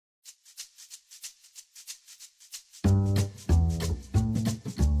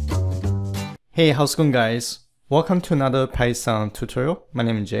Hey, how's it going, guys? Welcome to another Python tutorial. My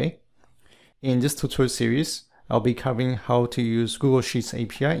name is Jay. In this tutorial series, I'll be covering how to use Google Sheets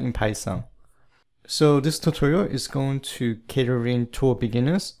API in Python. So this tutorial is going to cater in to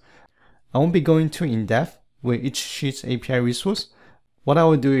beginners. I won't be going too in-depth with each Sheets API resource. What I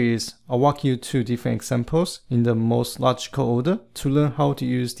will do is I'll walk you through different examples in the most logical order to learn how to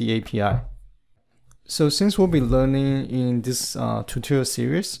use the API. So since we'll be learning in this tutorial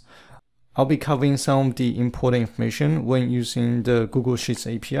series, I'll be covering some of the important information when using the Google Sheets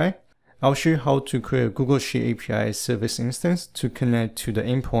API. I'll show you how to create a Google Sheet API service instance to connect to the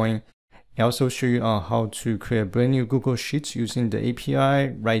endpoint. I'll also show you how to create a brand new Google Sheets using the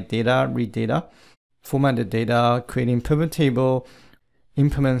API, write data, read data, format the data, creating pivot table,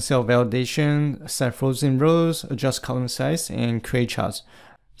 implement cell validation, set frozen rows, adjust column size, and create charts.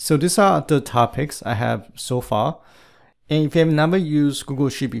 So these are the topics I have so far. And if you have never used Google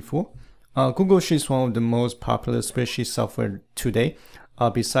Sheet before, Google Sheets is one of the most popular spreadsheet software today,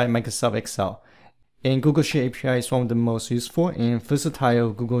 besides Microsoft Excel. And Google Sheets API is one of the most useful and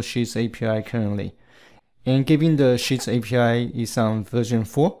versatile Google Sheets API currently. And given the Sheets API is on version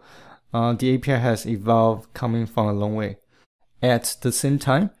 4, the API has evolved coming from a long way. At the same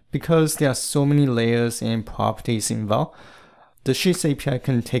time, because there are so many layers and properties involved, the Sheets API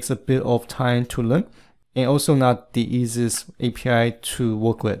can take a bit of time to learn, and also not the easiest API to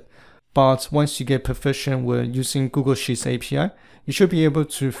work with. But once you get proficient with using Google Sheets API, you should be able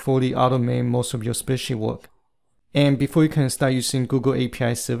to fully automate most of your spreadsheet work. And before you can start using Google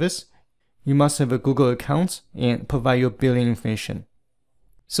API service, you must have a Google account and provide your billing information.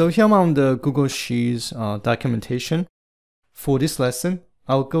 So here I'm on the Google Sheets documentation. For this lesson,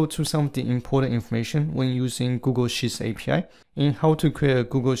 I'll go through some of the important information when using Google Sheets API and how to create a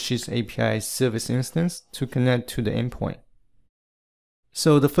Google Sheets API service instance to connect to the endpoint.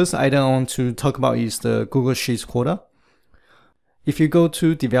 So the first item I want to talk about is the Google Sheets Quota. If you go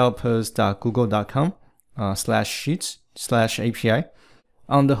to developers.google.com/sheets/API,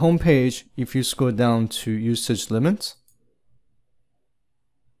 on the home page, if you scroll down to usage limits.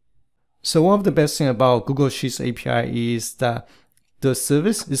 So one of the best things about Google Sheets API is that the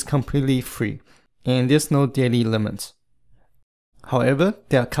service is completely free and there's no daily limit. However,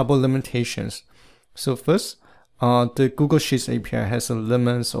 there are a couple limitations. So first, the Google Sheets API has a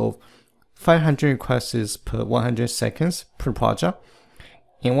limit of 500 requests per 100 seconds per project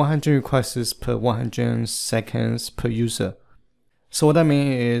and 100 requests per 100 seconds per user. So what that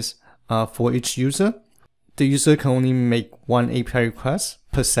means is for each user, the user can only make one API request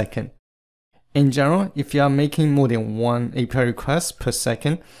per second. In general, if you are making more than one API request per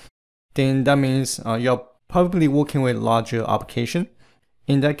second, then that means you're probably working with larger application.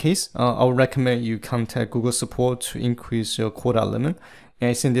 In that case, I would recommend you contact Google support to increase your quota limit,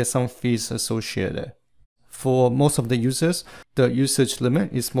 and I think there's some fees associated. For most of the users, the usage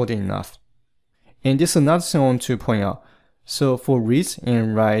limit is more than enough. And there's another thing I want to point out. So for reads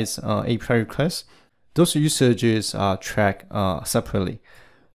and writes API requests, those usages are tracked separately.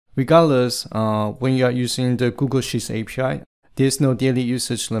 Regardless, when you are using the Google Sheets API, there's no daily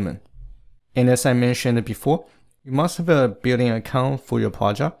usage limit. And as I mentioned before, you must have a billing account for your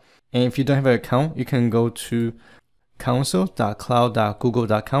project. And if you don't have an account, you can go to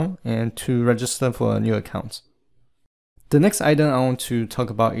console.cloud.google.com and to register for a new account. The next item I want to talk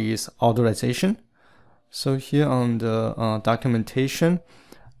about is authorization. So here on the documentation,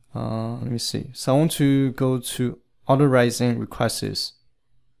 let me see. So I want to go to authorizing requests.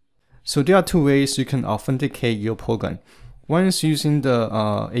 So there are two ways you can authenticate your program. One is using the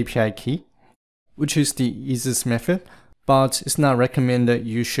API key, which is the easiest method, but it's not recommended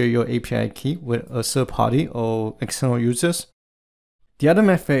you share your API key with a third party or external users. The other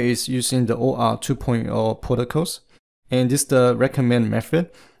method is using the OAuth 2.0 protocols, and this is the recommended method,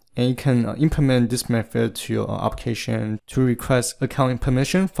 and you can implement this method to your application to request account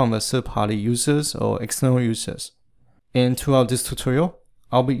permission from the third party users or external users. And throughout this tutorial,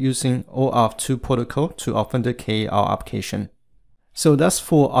 I'll be using OAuth 2 protocol to authenticate our application. So that's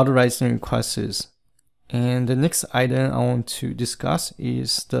for authorizing requests. And the next item I want to discuss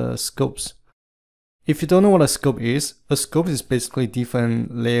is the scopes. If you don't know what a scope is basically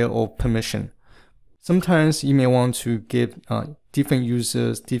different layer of permission. Sometimes you may want to give different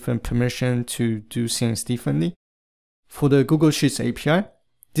users different permission to do things differently. For the Google Sheets API,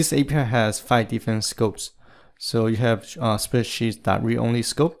 this API has 5 different scopes. So you have spreadsheet.read-only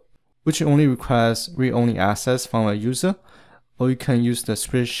scope, which only requires read-only access from a user, or you can use the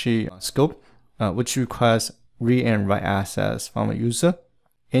spreadsheet scope, which requires read and write access from a user.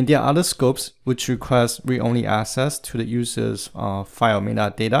 And there are other scopes which requires read-only access to the user's file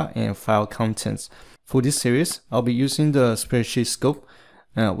metadata and file contents. For this series, I'll be using the spreadsheet scope,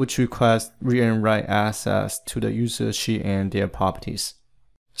 which requires read and write access to the user sheet and their properties.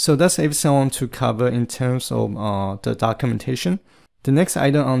 So that's everything I want to cover in terms of the documentation. The next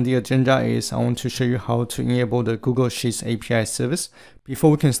item on the agenda is I want to show you how to enable the Google Sheets API service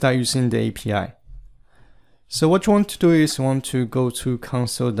before we can start using the API. So what you want to do is you want to go to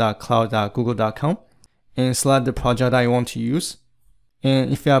console.cloud.google.com and select the project that you want to use.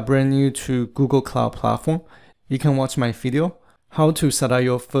 And if you are brand new to Google Cloud Platform, you can watch my video, how to set up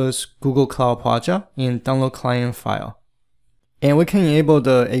your first Google Cloud project and download client file. And we can enable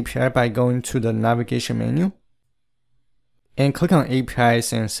the API by going to the navigation menu and click on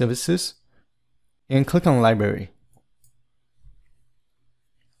APIs and services and click on library.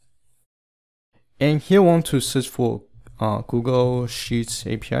 And here we want to search for Google Sheets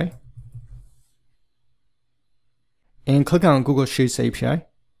API. And click on Google Sheets API.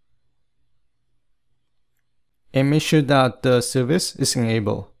 And make sure that the service is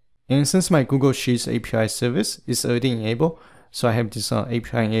enabled. And since my Google Sheets API service is already enabled, so I have this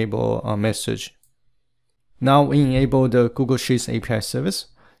API enable message. Now we enable the Google Sheets API service.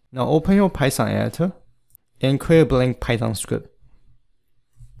 Now open your Python editor and create a blank Python script.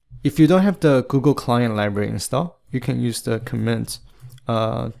 If you don't have the Google Client library installed, you can use the command,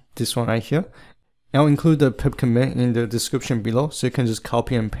 this one right here. I'll include the pip command in the description below, so you can just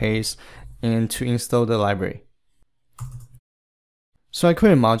copy and paste and to install the library. So I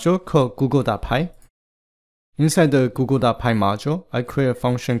create a module called google.py. Inside the google.py module, I create a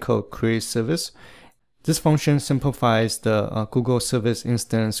function called create service. This function simplifies the Google service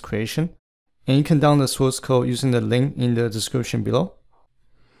instance creation. And you can download the source code using the link in the description below.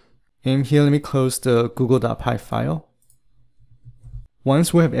 And here, let me close the google.py file.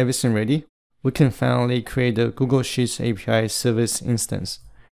 Once we have everything ready, we can finally create the Google Sheets API service instance.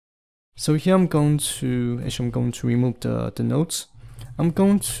 So here I'm going to remove the notes. I'm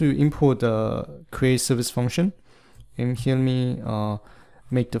going to import the create service function. And here, let me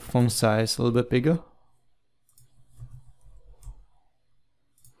make the font size a little bit bigger.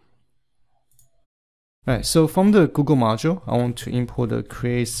 Alright, so from the Google module, I want to import the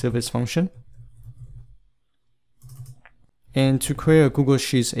create service function. And to create a Google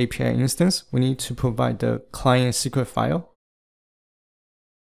Sheets API instance, we need to provide the client secret file.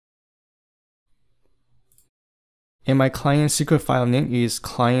 And my client secret file name is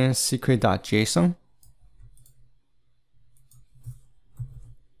clientsecret.json.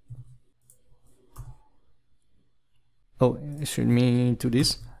 Oh, should me do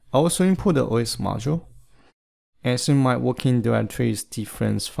this? I also import the OS module. And since my working directory is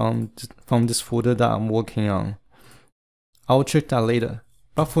different from this folder that I'm working on, I'll check that later.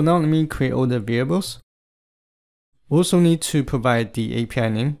 But for now, let me create all the variables. We also need to provide the API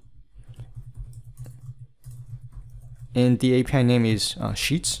name. And the API name is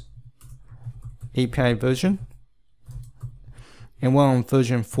Sheets. API version. And we're on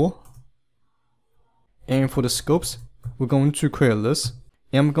version 4. And for the scopes, we're going to create a list.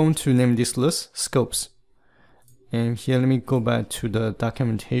 And I'm going to name this list scopes. And here, let me go back to the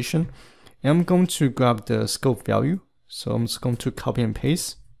documentation. And I'm going to grab the scope value. So I'm just going to copy and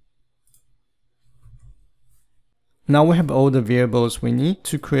paste. Now we have all the variables we need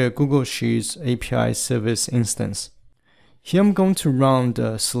to create a Google Sheets API service instance. Here I'm going to run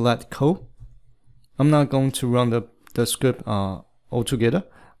the select code. I'm not going to run the script altogether.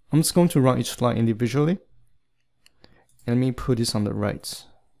 I'm just going to run each line individually. And let me put this on the right.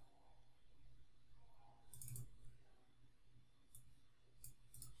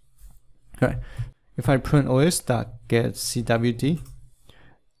 Alright, if I print os.getCwd,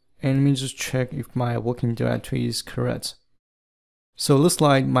 and let me just check if my working directory is correct. So it looks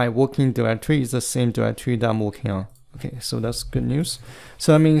like my working directory is the same directory that I'm working on. Okay, so that's good news.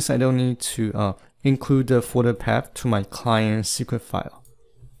 So that means I don't need to include the folder path to my client secret file.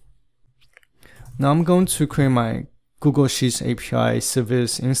 Now I'm going to create my Google Sheets API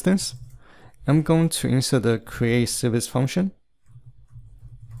service instance. I'm going to insert the create service function.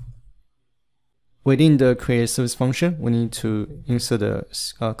 Within the create service function, we need to insert the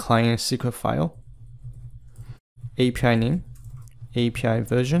client secret file, API name, API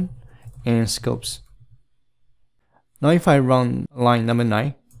version, and scopes. Now if I run line number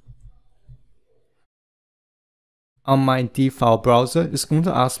 9, on my default browser, it's going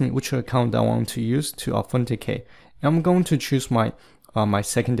to ask me which account I want to use to authenticate. And I'm going to choose my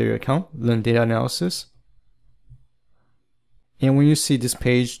secondary account, Learn Data Analysis. And when you see this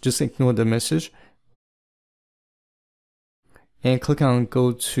page, just ignore the message. and click on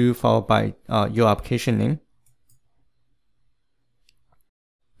Go to followed by your application name.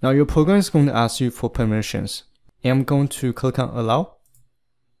 Now your program is going to ask you for permissions. And I'm going to click on Allow.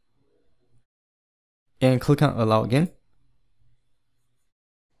 And click on Allow again.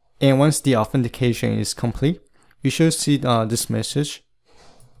 And once the authentication is complete, you should see this message.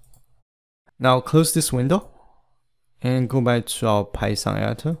 Now close this window and go back to our Python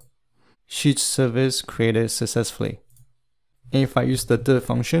editor. Sheet service created successfully. And if I use the dirt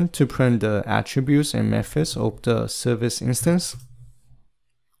function to print the attributes and methods of the service instance,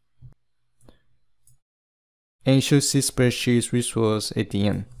 and you should see spreadsheet resource at the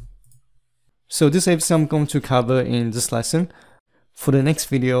end. So this is everything I'm going to cover in this lesson. For the next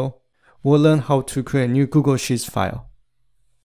video, we'll learn how to create a new Google Sheets file.